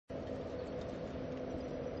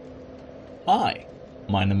Hi,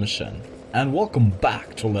 my name is Shen, and welcome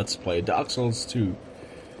back to Let's Play Dark Souls 2.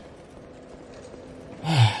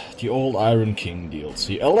 The old Iron King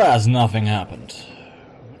DLC. Alas, nothing happened.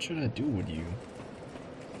 What should I do with you?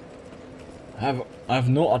 I have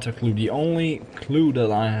no utter clue. The only clue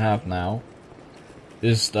that I have now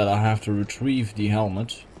is that I have to retrieve the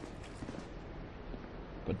helmet.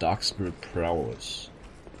 But Dark Spirit Prowess.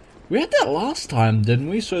 We had that last time, didn't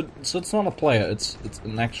we? So it's not a player, it's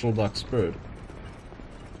an actual Dark Spirit.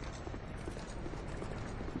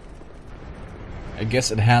 I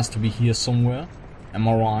guess it has to be here somewhere. Am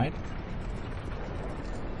I right?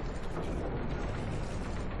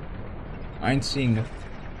 I ain't seeing it.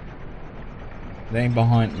 It ain't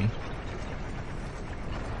behind me.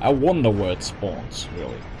 I wonder where it spawns,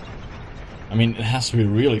 really. I mean, it has to be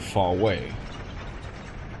really far away.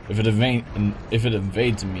 If it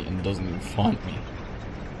invades me and doesn't even find me.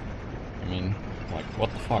 I mean, like,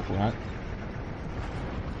 what the fuck, right?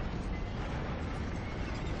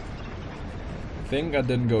 I think I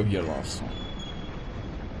didn't go here last time.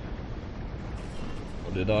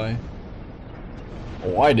 Or did I?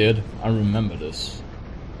 Oh, I did. I remember this.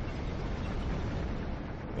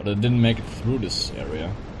 But I didn't make it through this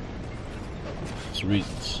area. There's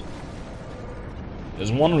reasons.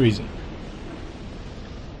 There's one reason.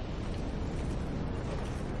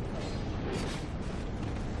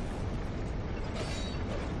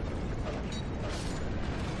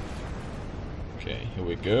 Okay, here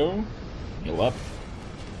we go. Heal up.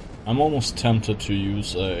 I'm almost tempted to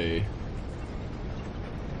use a...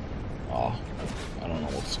 I don't know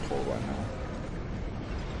what it's called right now.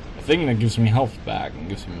 A thing that gives me health back and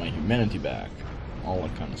gives me my humanity back. All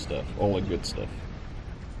that kind of stuff. All the good stuff.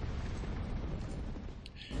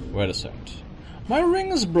 Wait a second. My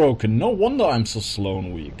ring is broken. No wonder I'm so slow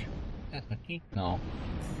and weak. No.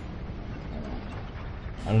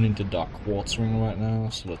 I don't need the dark quartz ring right now,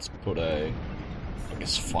 so let's put a... I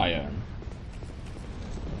guess fire in.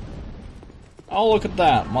 Oh, look at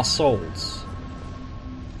that! My souls.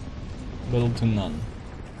 Little to none.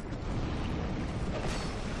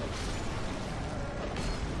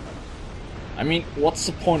 I mean, what's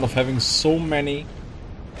the point of having so many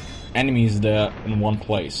enemies there in one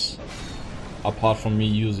place? Apart from me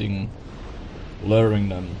luring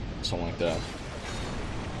them, something like that.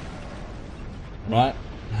 Right?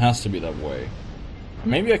 It has to be that way.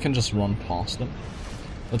 Maybe I can just run past them.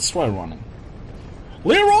 Let's try running.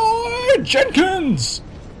 Leroy Jenkins!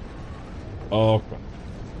 Oh, crap.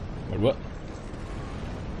 Wait, what?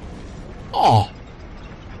 Oh!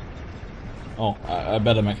 Oh, I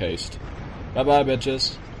better make haste. Bye-bye,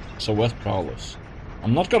 bitches. So where's Prowlers?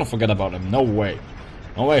 I'm not gonna forget about him. No way.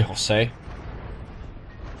 No way, Jose.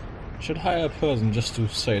 Should hire a person just to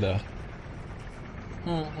say that.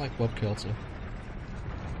 Oh, I like Bob Kelter.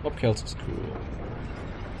 Bob Kelter's cool.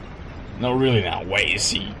 No, really now. Where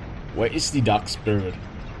is he? Where is the Dark Spirit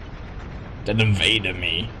that invaded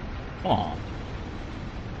me? Come on.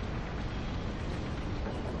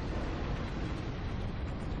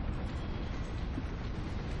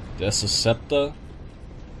 There's a scepter.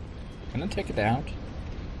 Can I take it out?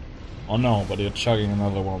 Oh no, but you're chugging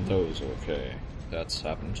another one of those. Okay, that's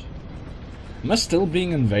happened. Am I still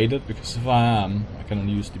being invaded? Because if I am, I can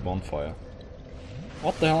use the bonfire.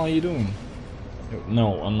 What the hell are you doing?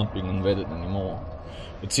 No, I'm not being invaded anymore.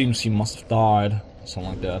 It seems he must have died,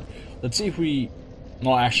 something like that. Let's see if we...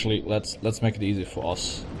 No, actually, let's make it easy for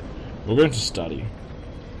us. We're going to study.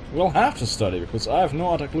 We'll have to study, because I have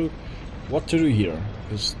no other clue what to do here.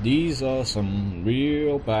 Because these are some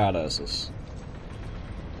real badasses.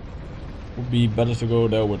 Would be better to go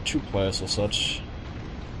there with 2 players or such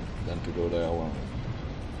than to go there alone.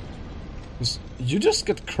 Because you just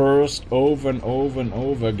get cursed over and over and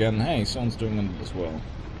over again. Hey, someone's doing it as well.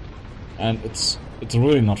 And it's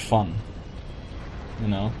really not fun. You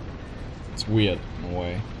know? It's weird in a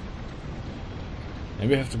way.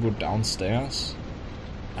 Maybe I have to go downstairs?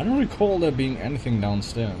 I don't recall there being anything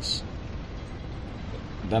downstairs.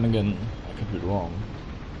 Then again, I could be wrong.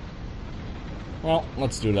 Well,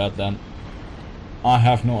 let's do that then. I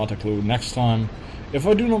have no other clue. Next time, if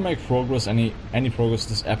I do not make progress, any progress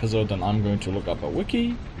this episode, then I'm going to look up a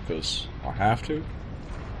wiki, because I have to.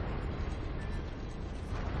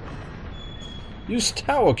 Use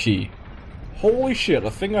tower key. Holy shit, I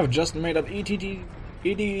think I've just made an itty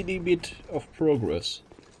bit of progress.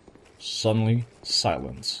 Suddenly,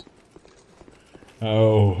 silence.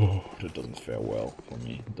 Oh, that doesn't fare well for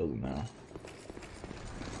me, does it now?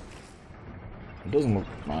 It doesn't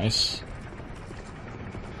look nice.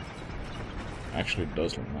 Actually, it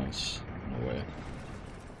does look nice, in a way.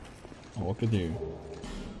 Oh, look at you.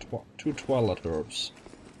 2 twilight herbs.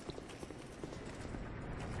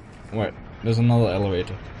 Wait, there's another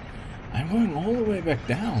elevator. I'm going all the way back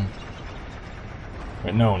down.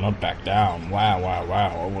 Wait, no, not back down. Wow, wow,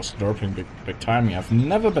 wow. I was derping big time here. I've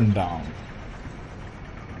never been down.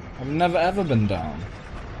 I've never ever been down.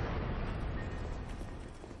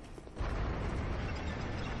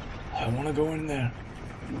 I wanna go in there.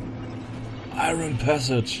 Iron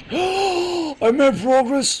Passage. I made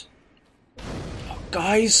progress!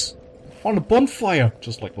 Guys! On a bonfire!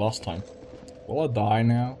 Just like last time. Will I die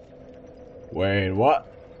now? Wait, what?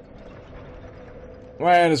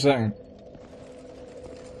 Wait a second.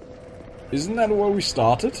 Isn't that where we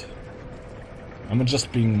started? Am I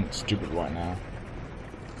just being stupid right now?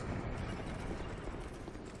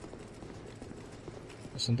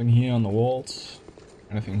 There's something here on the walls.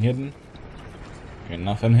 Anything hidden? Okay,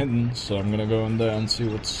 nothing hidden, so I'm gonna go in there and see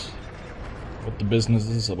what the business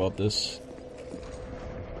is about this.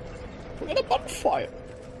 We're gonna bonfire!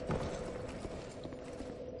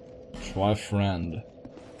 Try friend.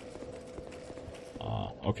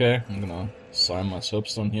 Okay, I'm gonna sign my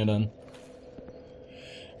soapstone here then.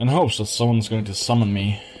 In hopes that someone's going to summon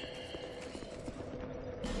me.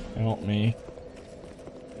 Help me.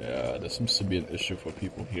 Yeah, there seems to be an issue for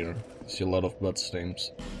people here. I see a lot of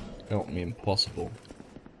bloodstains. Help me, impossible.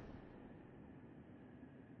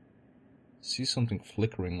 See something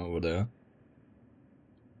flickering over there.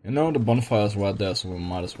 You know, the bonfire's right there, so we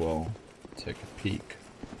might as well take a peek.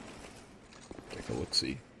 Take a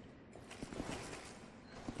look-see.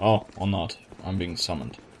 Oh, or not. I'm being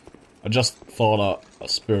summoned. I just thought a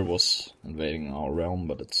spirit was invading our realm,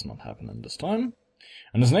 but it's not happening this time.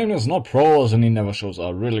 And his name is not Prowlers, and he never shows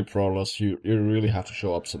up. Really, Prowlers, you really have to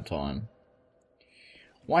show up sometime.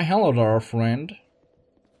 Why, hello there, friend.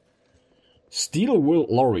 Steel Will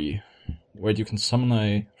Lorry. Wait, you can summon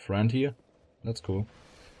a friend here? That's cool.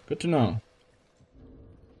 Good to know.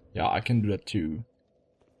 Yeah, I can do that too.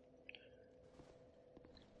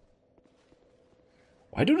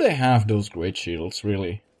 Why do they have those great shields,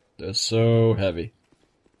 really? They're so heavy.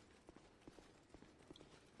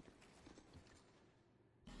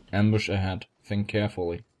 Ambush ahead. Think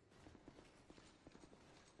carefully.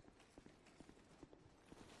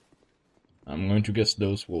 I'm going to guess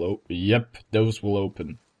those will open. Yep, those will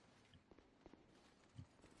open.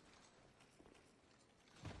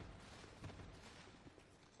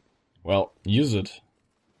 Well, use it.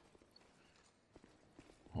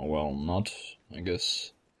 Oh well, not, I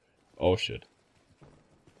guess. Oh shit.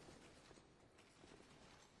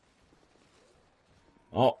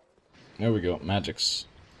 Oh, there we go, magics.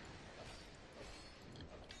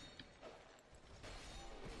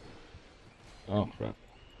 Oh crap.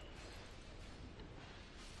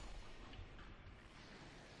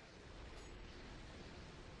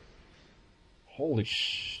 Holy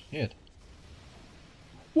shit.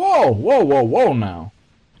 Whoa, whoa, whoa, whoa now.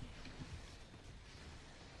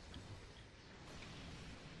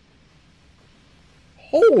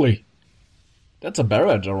 Holy! That's a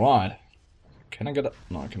barrage, alright. Can I get up?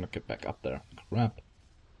 No, I cannot get back up there. Crap.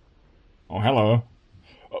 Oh, hello.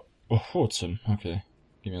 Oh, it's him. Okay.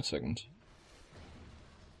 Give me a second.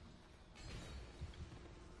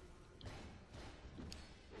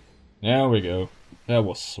 There we go. That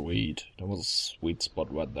was sweet. That was a sweet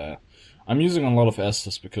spot right there. I'm using a lot of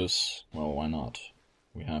Estus because, well, why not?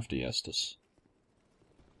 We have the Estus.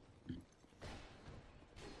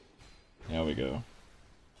 There we go.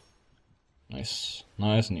 Nice.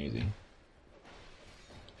 Nice and easy.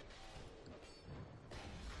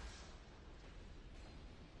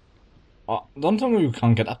 Oh, don't tell me you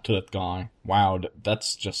can't get up to that guy. Wow,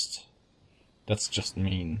 that's just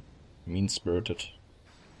mean. Mean-spirited.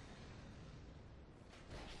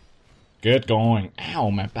 Get going.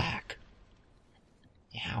 Ow, my back.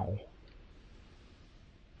 Ow.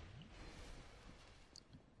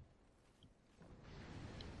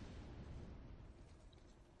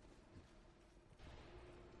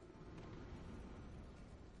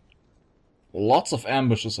 Lots of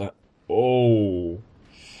ambushes. Oh.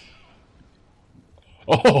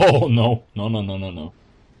 Oh, no. No, no, no, no, no.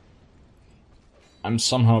 I'm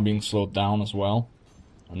somehow being slowed down as well.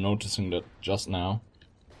 I'm noticing that just now.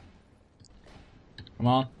 Come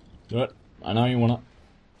on. Do it. I know you wanna.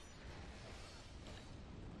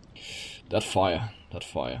 That fire. That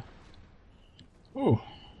fire. Ooh.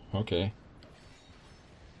 Okay.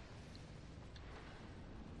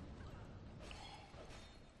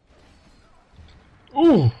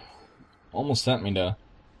 Ooh! Almost sent me there.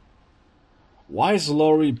 Why is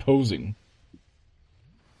Laurie posing?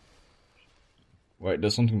 Wait,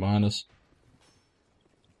 there's something behind us.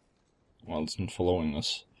 Well, it's not following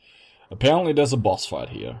us. Apparently there's a boss fight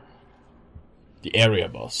here. The area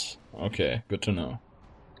boss. Okay, good to know.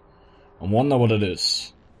 I wonder what it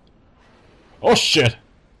is. Oh shit!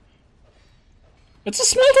 It's a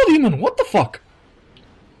smelter demon! What the fuck?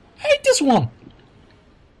 I hate this one!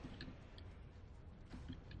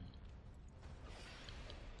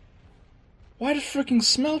 Why the freaking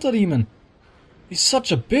smelter demon? He's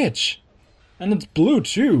such a bitch! And it's blue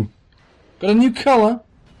too! Got a new color?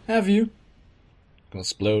 Have you? Gonna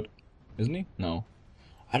explode, isn't he? No.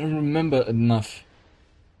 I don't remember enough.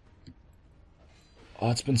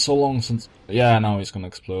 Oh, it's been so long since... Yeah, now he's gonna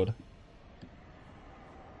explode.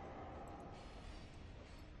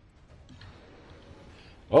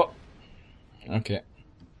 Oh! Okay.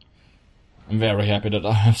 I'm very happy that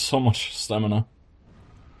I have so much stamina.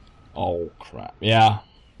 Oh crap. Yeah,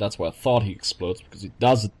 that's why I thought he explodes, because he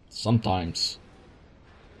does it sometimes.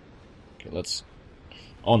 Okay, let's...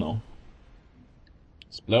 Oh no.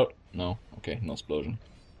 Explode? No. Okay, no explosion.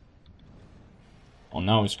 Oh,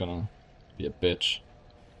 now he's gonna be a bitch.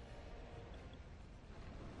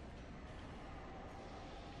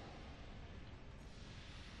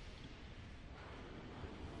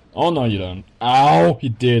 Oh no, you don't. Ow! He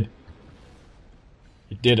did.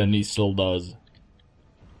 He did, and he still does.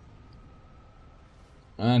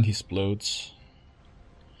 And he explodes.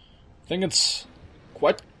 I think it's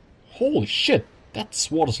quite... Holy shit! That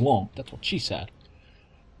sword is long. That's what she said.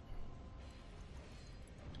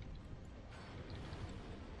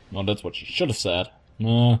 No, that's what she should have said.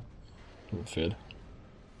 Nah. It would fit.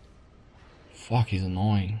 Fuck, he's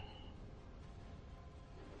annoying.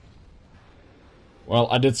 Well,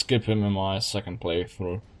 I did skip him in my second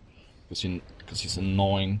playthrough. Because he's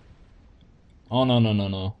annoying. Oh, no, no, no,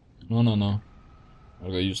 no. No, no, no. I'm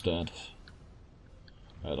gonna use that.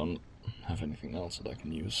 I don't have anything else that I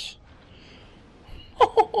can use.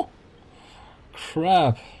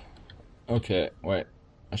 Crap. Okay, wait.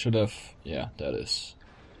 I should have... Yeah, that is.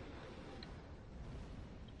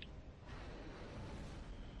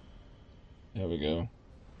 There we go.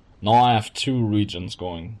 Now I have 2 regions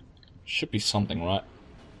going. Should be something, right?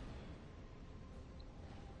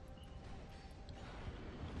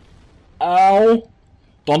 Ow!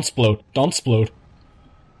 Don't explode. Don't explode.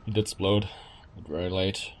 He did explode, but very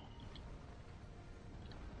late.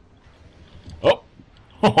 Oh!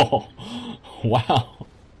 Oh! Wow!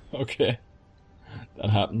 Okay. That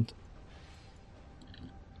happened.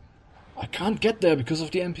 I can't get there because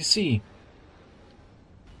of the NPC.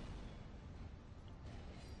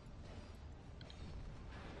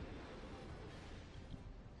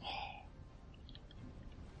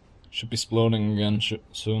 Should be exploding again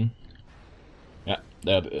soon. Yeah,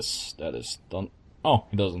 that is done. Oh,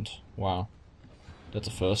 he doesn't. Wow. That's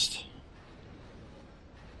a first.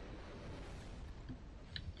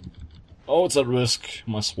 Oh, it's at risk.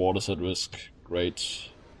 My sword is at risk. Great.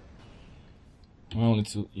 I only need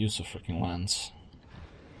to use the freaking lance.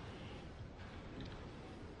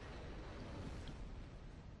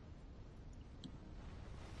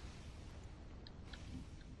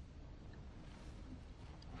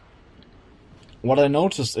 What I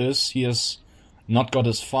noticed is he has not got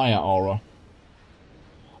his fire aura.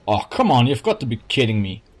 Oh, come on, you've got to be kidding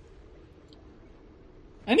me.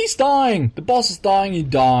 And he's dying! The boss is dying, he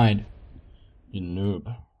died. You noob.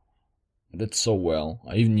 I did so well.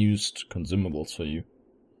 I even used consumables for you.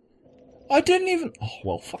 I didn't even... Oh,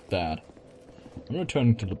 well, fuck that. I'm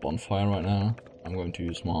returning to the bonfire right now. I'm going to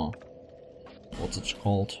use my... What's it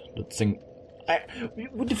called? The thing...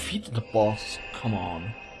 We defeated the boss. Come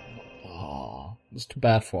on. Oh, it's too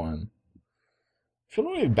bad for him. I feel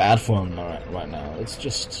really bad for him right now. It's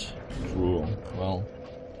just cruel. Well,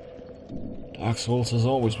 Dark Souls has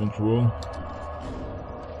always been cruel.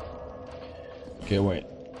 Okay, wait.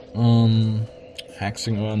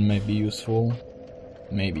 Hexing urn may be useful.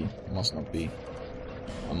 Maybe. Must not be.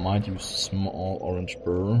 I might use a small orange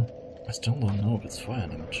burr. I still don't know if it's fire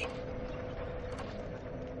damage.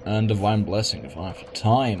 And Divine Blessing if I have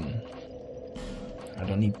time. I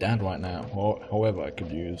don't need that right now. However, I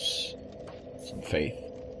could use some faith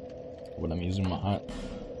when I'm using my heart.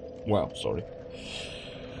 Well, sorry.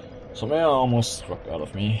 Some air almost struck out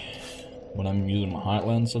of me when I'm using my heart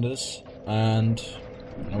lens of this. And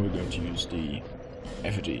now we're going to use the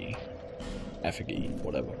effigy,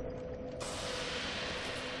 whatever.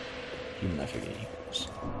 Human effigy.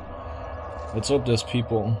 Let's hope there's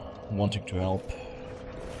people wanting to help,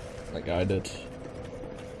 like I did.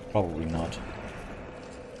 Probably not.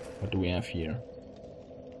 What do we have here?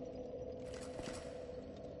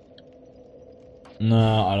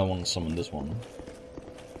 No, I don't want to summon this one.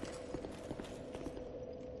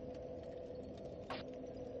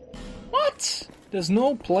 What? There's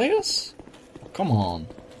no players? Come on.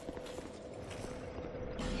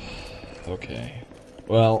 Okay.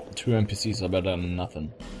 Well, 2 NPCs are better than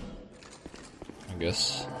nothing, I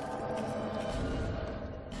guess.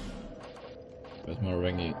 Where's my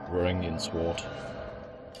Varangian sword?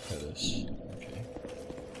 There it is. Okay.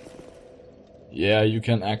 Yeah, you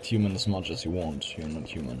can act human as much as you want. You're not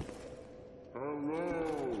human.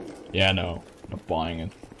 Yeah, no. Not buying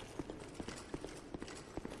it.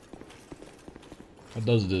 What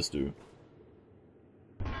does this do?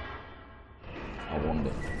 I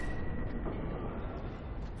wonder.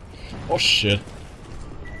 Oh shit.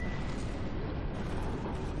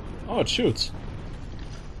 Oh, it shoots.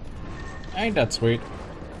 Ain't that sweet.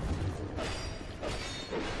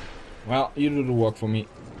 Well, you do the work for me,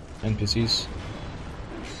 NPCs.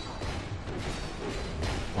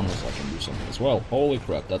 Unless I can do something as well. Holy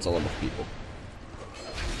crap, that's a lot of people.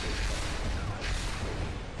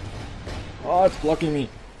 Oh, it's blocking me.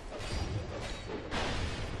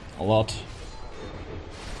 A lot.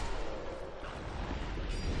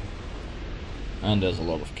 And there's a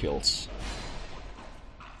lot of kills.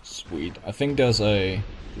 Sweet. I think there's a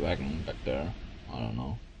dragon back there. I don't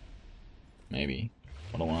know. Maybe.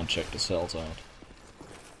 But I want to check the cells out.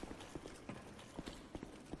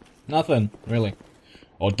 Nothing, really.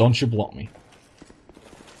 Oh, don't you block me.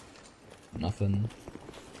 Nothing.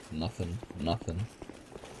 Nothing. Nothing.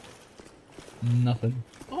 Nothing.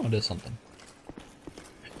 Oh, there's something.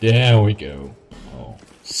 There we go. Oh.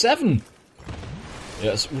 7!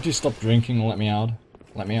 Yes, would you stop drinking and let me out?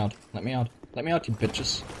 Let me out. Let me out. Let me out, you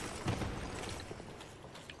bitches.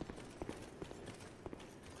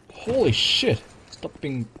 Holy shit! Stop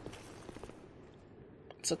being...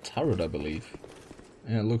 It's a turret, I believe.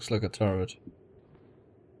 Yeah, it looks like a turret.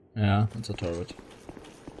 Yeah, it's a turret.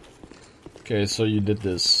 Okay, so you did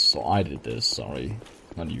this. So I did this, sorry.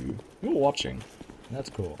 Not you. You were watching. That's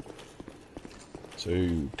cool. So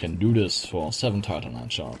you can do this for 7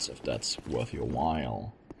 Titanite shots if that's worth your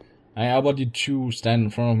while. Hey, how about you two stand in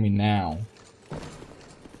front of me now?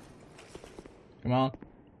 Come on.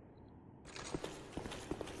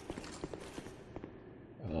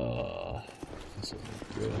 This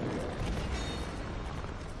isn't good.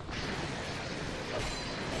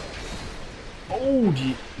 Oh,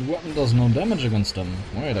 the weapon does no damage against them.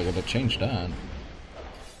 Wait, I gotta change that.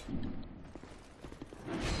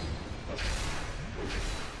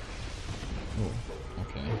 Oh,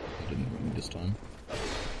 okay. I didn't win this time.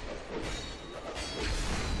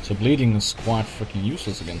 So bleeding is quite freaking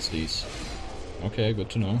useless against these. Okay, good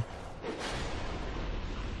to know.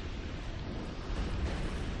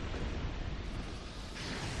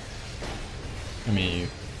 I mean,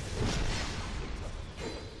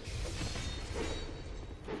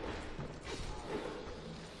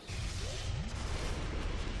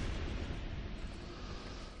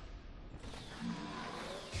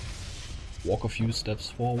 walk a few steps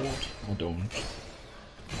forward, or don't.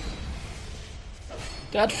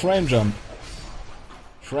 That frame jump!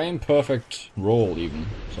 Frame perfect roll even.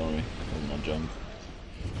 Sorry, I will not jump.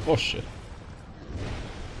 Oh shit.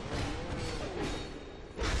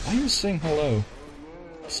 Why are you saying hello?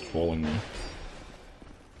 He's trolling me.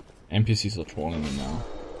 NPCs are trolling me now.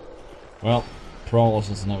 Well, Prowlers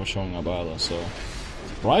is never showing up either, so...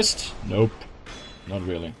 Surprised? Nope. Not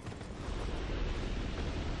really.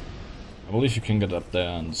 I believe you can get up there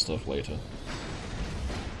and stuff later.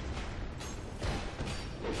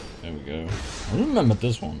 There we go. I remember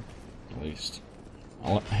this one, at least.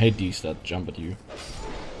 I hate these that jump at you.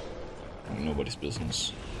 Like nobody's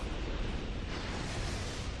business.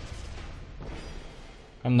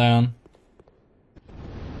 Come down.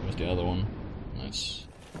 Where's the other one? Nice.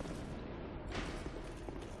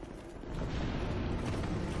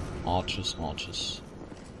 Archers, archers.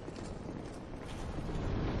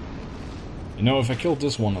 You know, if I killed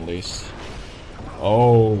this one at least.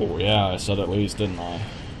 Oh, yeah, I said at least, didn't I?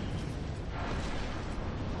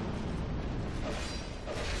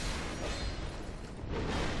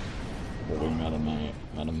 Holy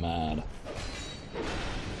mad.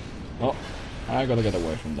 Oh, I gotta get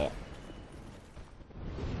away from that.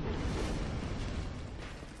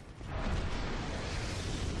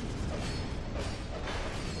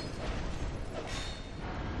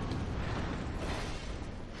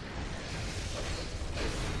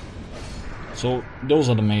 So, those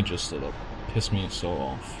are the mages that piss me so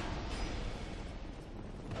off.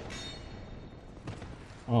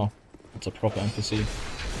 Oh, it's a proper NPC.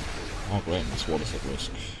 Oh great, my sword is at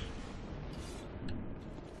risk.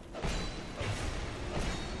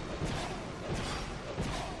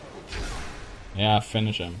 Yeah,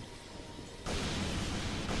 finish him.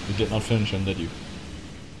 You did not finish him, did you?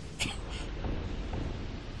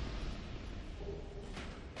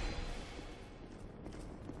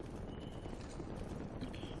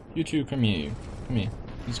 You two, come here. Come here.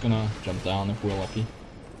 He's gonna jump down if we're lucky.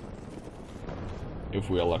 If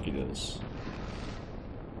we are lucky, that is.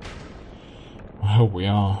 I hope we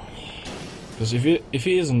are. Because if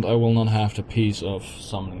he isn't, I will not have the peace of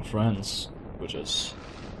summoning friends, which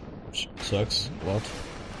sucks a lot.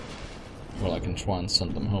 Well, I can try and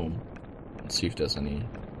send them home and see if there's any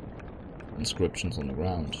inscriptions on the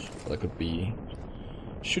ground. But I could be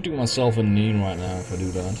shooting myself in the knee right now if I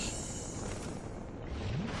do that.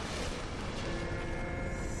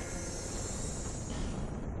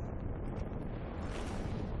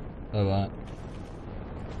 Alright.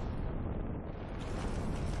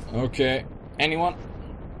 Okay. Anyone?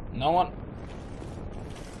 No one?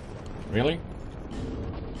 Really?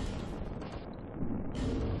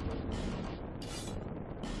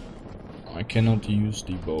 I cannot use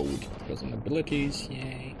the boat. Present abilities,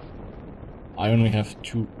 yay. I only have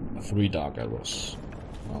 3 dark arrows.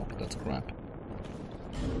 Well, that's crap.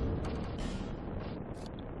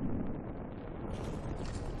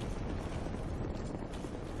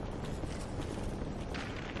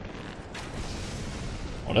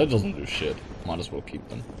 Oh, that doesn't do shit. Might as well keep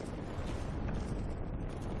them.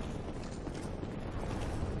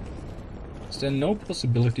 Is there no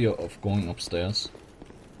possibility of going upstairs?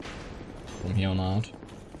 From here on out?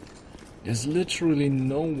 There's literally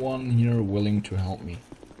no one here willing to help me.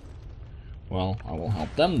 Well, I will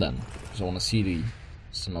help them then, because I want to see the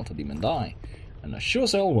Smelter Demon die. And I sure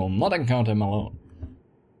as hell will not encounter him alone.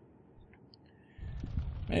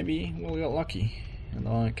 Maybe we'll get lucky. And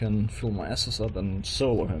I can fill my asses up and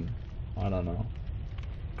solo him. I don't know.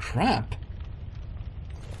 Crap!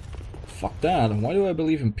 Fuck that, why do I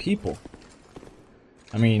believe in people?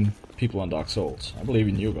 I mean, people in Dark Souls. I believe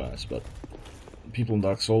in you guys, but people in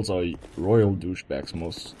Dark Souls are royal douchebags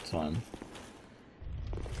most of the time.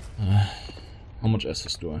 How much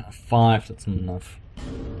asses do I have? 5, that's enough.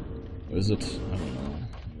 Or is it? I don't know.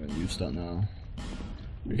 I'm gonna use that now.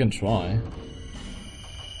 We can try.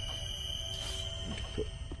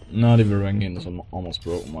 Not even ranking is almost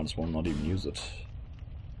broken, might as well not even use it.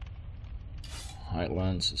 Height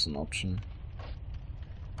lens is an option.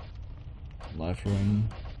 Life ring.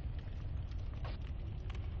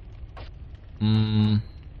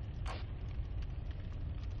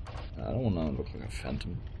 I don't wanna look like a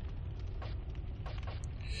phantom.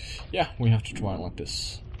 Yeah, we have to try it like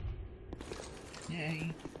this.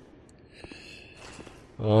 Yay.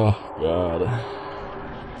 Oh god.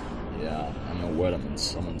 Yeah, I'm aware that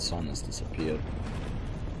someone's sun has disappeared.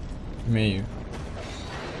 Me, you.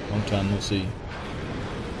 Long time no see.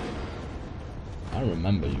 I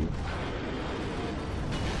remember you.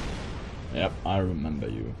 Yep, I remember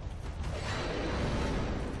you.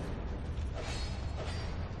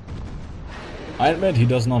 I admit he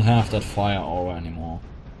does not have that fire aura anymore.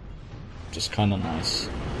 Just kinda nice.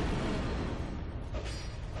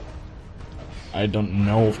 I don't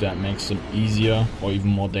know if that makes him easier or even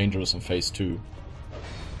more dangerous in phase 2.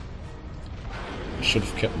 I should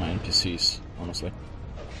have kept my NPCs, honestly.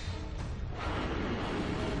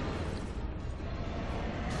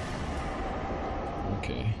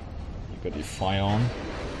 Okay, you got your fire on.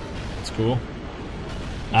 That's cool.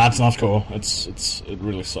 Ah, it's not cool. It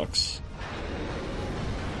really sucks.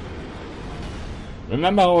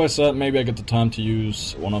 Remember how I said maybe I get the time to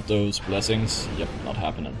use one of those blessings? Yep, not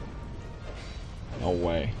happening. No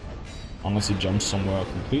way. Unless he jumps somewhere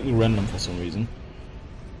completely random for some reason.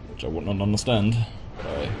 Which I would not understand. But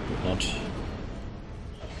I would not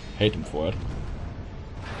hate him for it.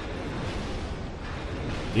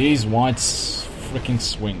 These white freaking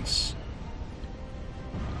swings.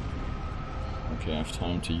 Okay, I have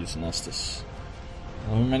time to use Nestus.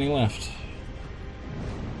 How many left?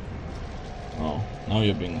 Oh, now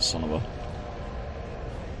you're being a son of a...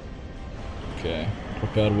 Okay,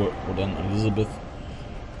 prepared for then Elizabeth.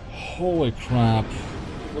 Holy crap,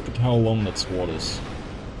 look at how long that sword is.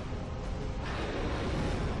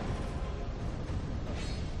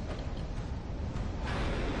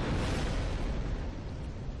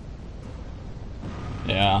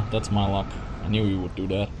 Yeah, that's my luck. I knew he would do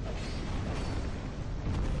that.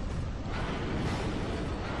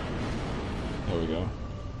 There we go.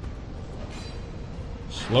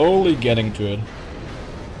 Slowly getting to it.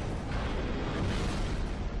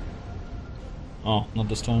 Oh, not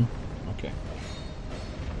this time? Okay.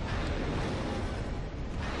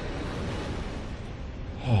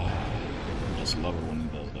 I just love it when he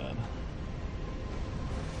does that.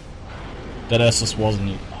 That SS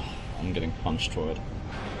wasn't... Oh, I'm getting punched for it.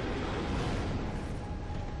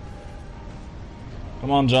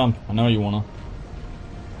 Come on, jump. I know you wanna.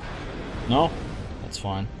 No? That's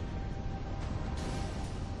fine.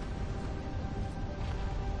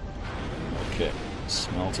 Okay,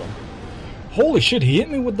 smelter. Holy shit, he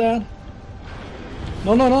hit me with that?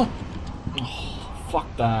 No, no, no. Oh,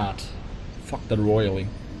 fuck that. Fuck that royally.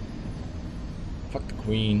 Fuck the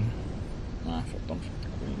queen. Nah, don't fuck the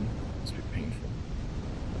queen. Must be painful.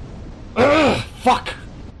 Ugh, fuck!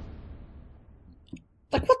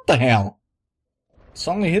 Like, what the hell? It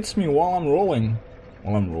suddenly hits me while I'm rolling.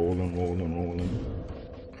 While I'm rolling.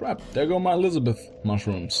 Crap, there go my Elizabeth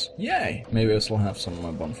mushrooms. Yay! Maybe I still have some of my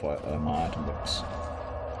bonfire, my item box.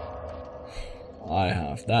 I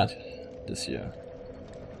have that this year.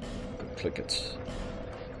 Click it.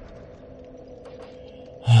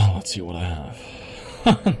 Let's see what I have.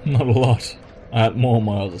 Not a lot. I had more on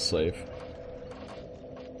my other save.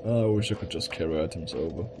 I wish I could just carry items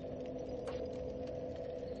over.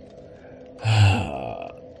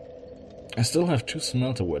 I still have 2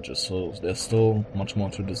 smelter wedges, so there's still much more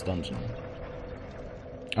to this dungeon.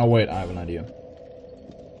 Oh wait, I have an idea.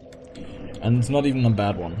 And it's not even a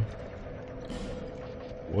bad one.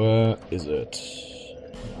 Where is it?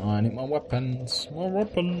 I need more weapons. More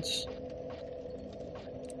weapons.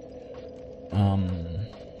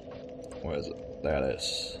 Where is it? There it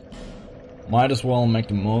is. Might as well make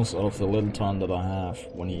the most out of the little time that I have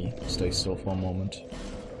when he stays still for a moment.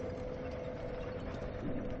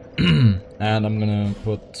 And I'm gonna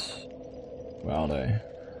put... Where are they?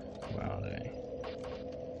 Where are they?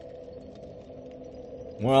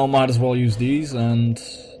 Well, might as well use these and...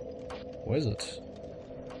 Where is it?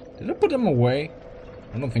 Did I put them away?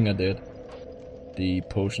 I don't think I did. The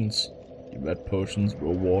potions. The red potions.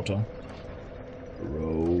 Raw water. Raw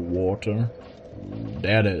water.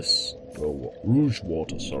 There it is. Rouge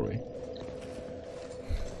water, sorry.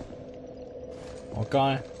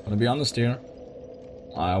 Okay, gonna be honest here.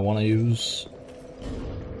 I wanna use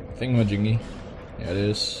thingamajiggy. Here it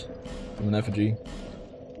is. An effigy.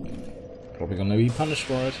 Probably gonna be punished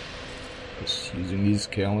for it. Because using these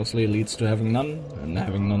carelessly leads to having none, and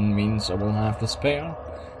having none means I will have to spare.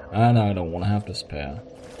 And I don't wanna have to spare.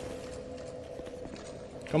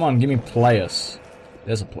 Come on, give me players.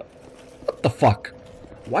 There's a play. What the fuck?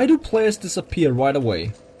 Why do players disappear right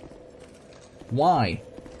away? Why?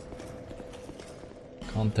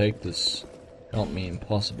 Can't take this. Help me,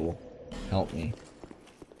 impossible. Help me.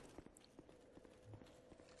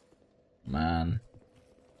 Man.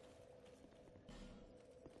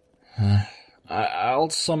 I'll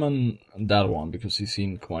summon that one because he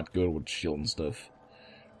seemed quite good with shield and stuff.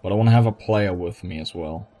 But I want to have a player with me as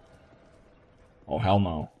well. Oh hell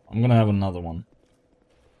no. I'm gonna have another one.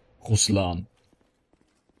 Ruslan.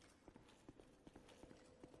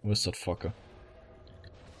 Where's that fucker?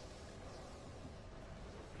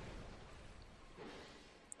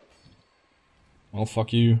 Well,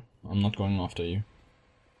 fuck you. I'm not going after you.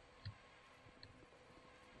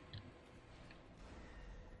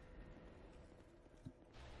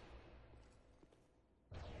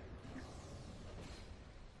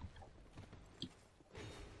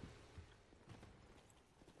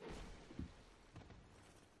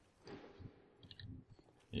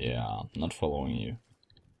 Yeah, not following you.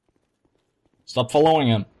 Stop following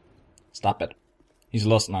him! Stop it. He's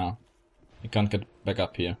lost now. He can't get back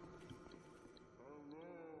up here.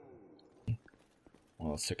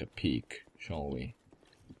 Well, let's take a peek, shall we?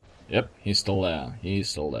 Yep, he's still there. He's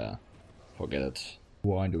still there. Forget it.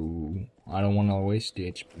 What do I don't want to waste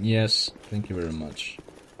the HP. Yes, thank you very much.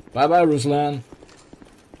 Bye bye, Ruslan.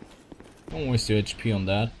 Don't waste your HP on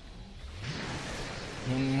that.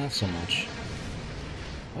 You only have so much.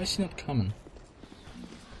 Why is he not coming?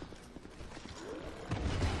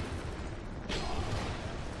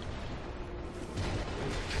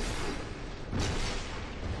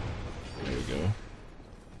 There we go.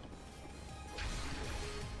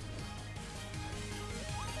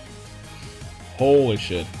 Holy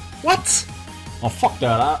shit. What? Oh fuck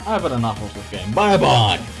that, I've had enough of this game. Bye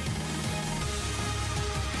bye!